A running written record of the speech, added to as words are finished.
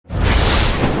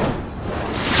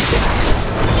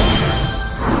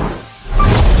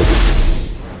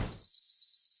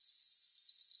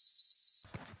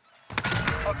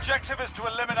objective is to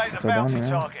eliminate the So down bounty here.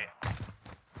 target.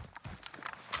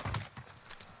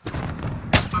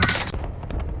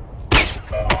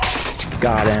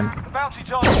 Got him. The bounty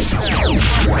target is down.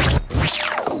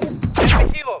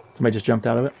 Enemy kilo. Somebody just jumped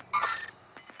out of it.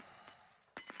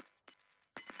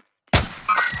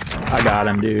 I got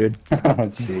him, dude. Oh,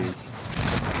 jeez.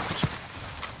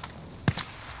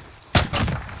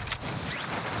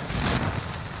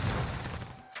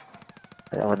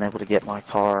 I wasn't able to get my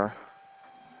car.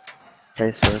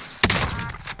 Cases.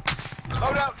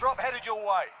 Loadout drop headed your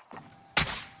way.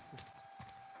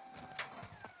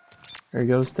 There he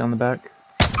goes, down the back.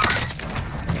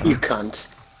 You cunt.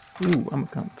 Ooh, I'm a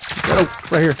cunt. Oh,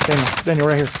 right here, Daniel. Daniel,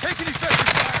 right here. Taking effective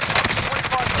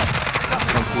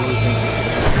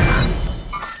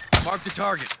fire. Mark the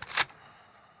target.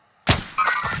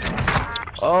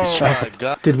 Oh my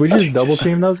god. Did we just double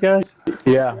team those guys?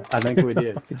 Yeah, I think we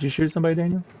did. Did you shoot somebody,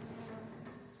 Daniel?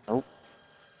 Nope.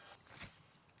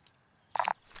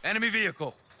 Enemy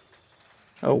vehicle.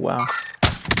 Oh, wow.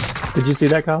 Did you see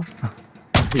that, Kyle?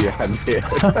 Yeah, I did.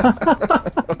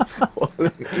 What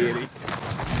an idiot.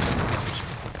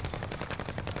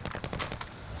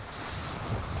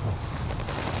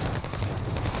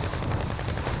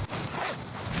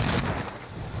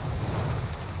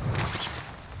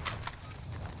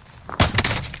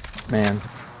 Man.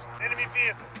 Enemy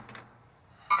vehicle.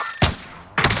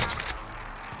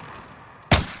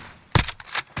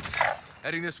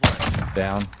 Heading this way.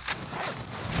 Down.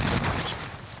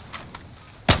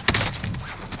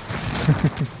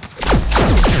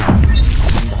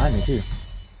 Behind me, too.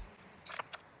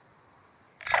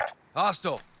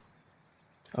 Hostile.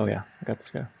 Oh, yeah. I got this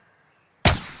guy.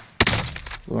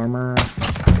 Lurmer.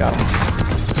 Got him.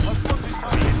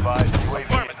 Be advised,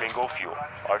 UAV is bingo fuel.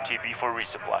 RTB for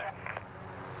resupply.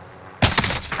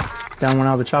 Down one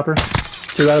out of the chopper.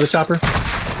 Two out of the chopper.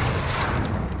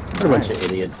 What a bunch of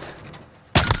idiots.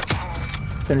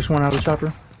 Finish one out of the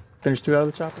chopper. Finish two out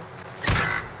of the chopper.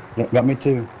 Yeah, got me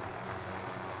too.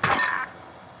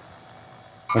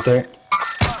 Right there.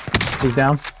 He's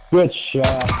down. Good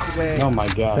shot. Oh my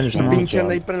gosh. Finish him man, off. good job.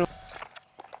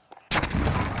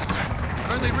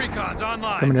 Friendly recon's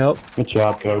online. Coming to help. Good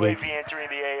job, Cody. UAV entering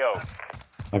the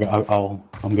AO.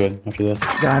 I'm good after this.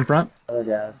 Guy in front. Other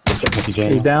guys. Good job, Mickey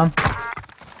Jane. He's down.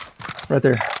 Right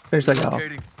there. Finish that guy off.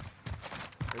 Locating.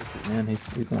 Man, he's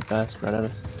going fast right at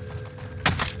us.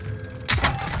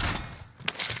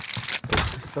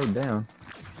 He's so down.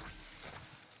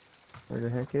 Where the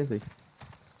heck is he?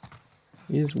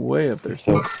 He's way up there.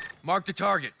 So, Mark the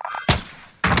target.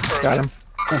 Got him.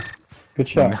 good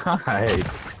shot. Nice.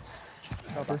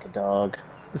 Like a dog.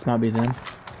 This might be them.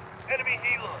 Enemy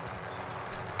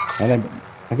helo.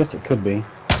 I guess it could be.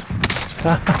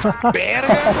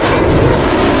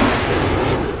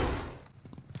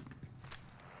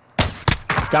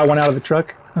 Got one out of the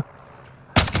truck.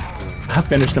 I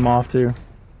finished him off too.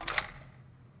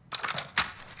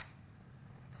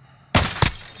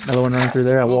 Another one running through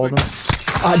there. I walled him.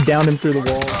 I downed him through the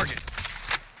wall. Target.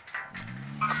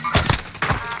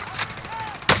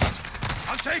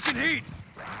 I'm taking heat.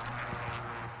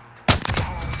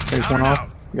 There's one off.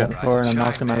 You got in the car and I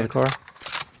knocked him out of the car.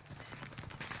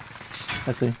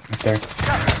 I see. Right there.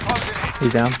 Gas is closing in.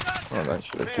 He's down. Oh, that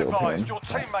should have Be killed advised, him. your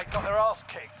teammate got their ass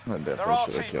kicked. That They're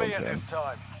definitely should have RTB killed at him. this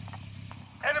time.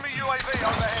 Enemy UAV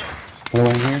overhead. Hello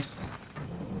in here.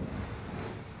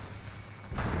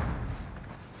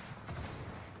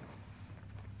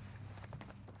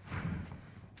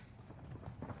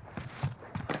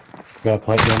 Got a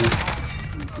plate down there.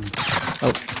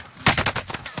 Oh.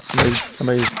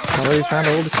 Somebody's trying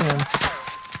to hold us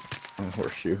in. And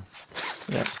horseshoe.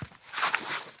 Yep.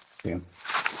 Yeah.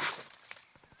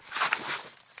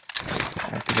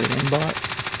 Activate aimbot.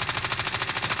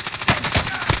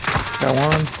 Got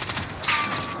one.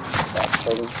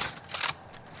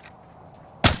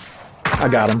 I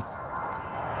got him.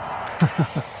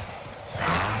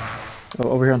 Oh,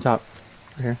 over here on top.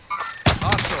 Over here.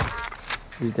 Hostile.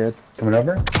 He's dead. Coming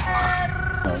over?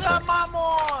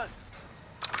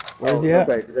 Where's he at?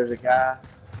 There's a guy.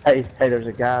 Hey, there's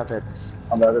a guy that's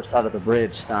on the other side of the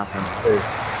bridge sniping too.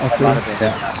 I see.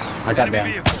 Yeah. I got Enemy down.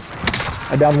 vehicle.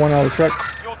 I downed one out of the truck.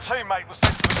 Your teammate was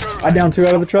sent to the gulag. I downed two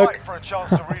out of the truck. Wait for a chance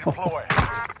to redeploy.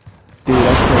 Dude,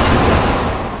 that's crazy.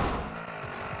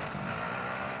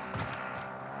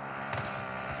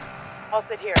 I'll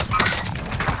sit here.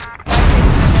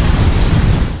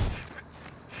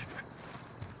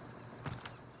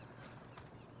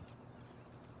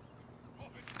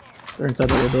 They're inside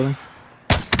the other building.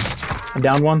 I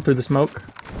downed one through the smoke.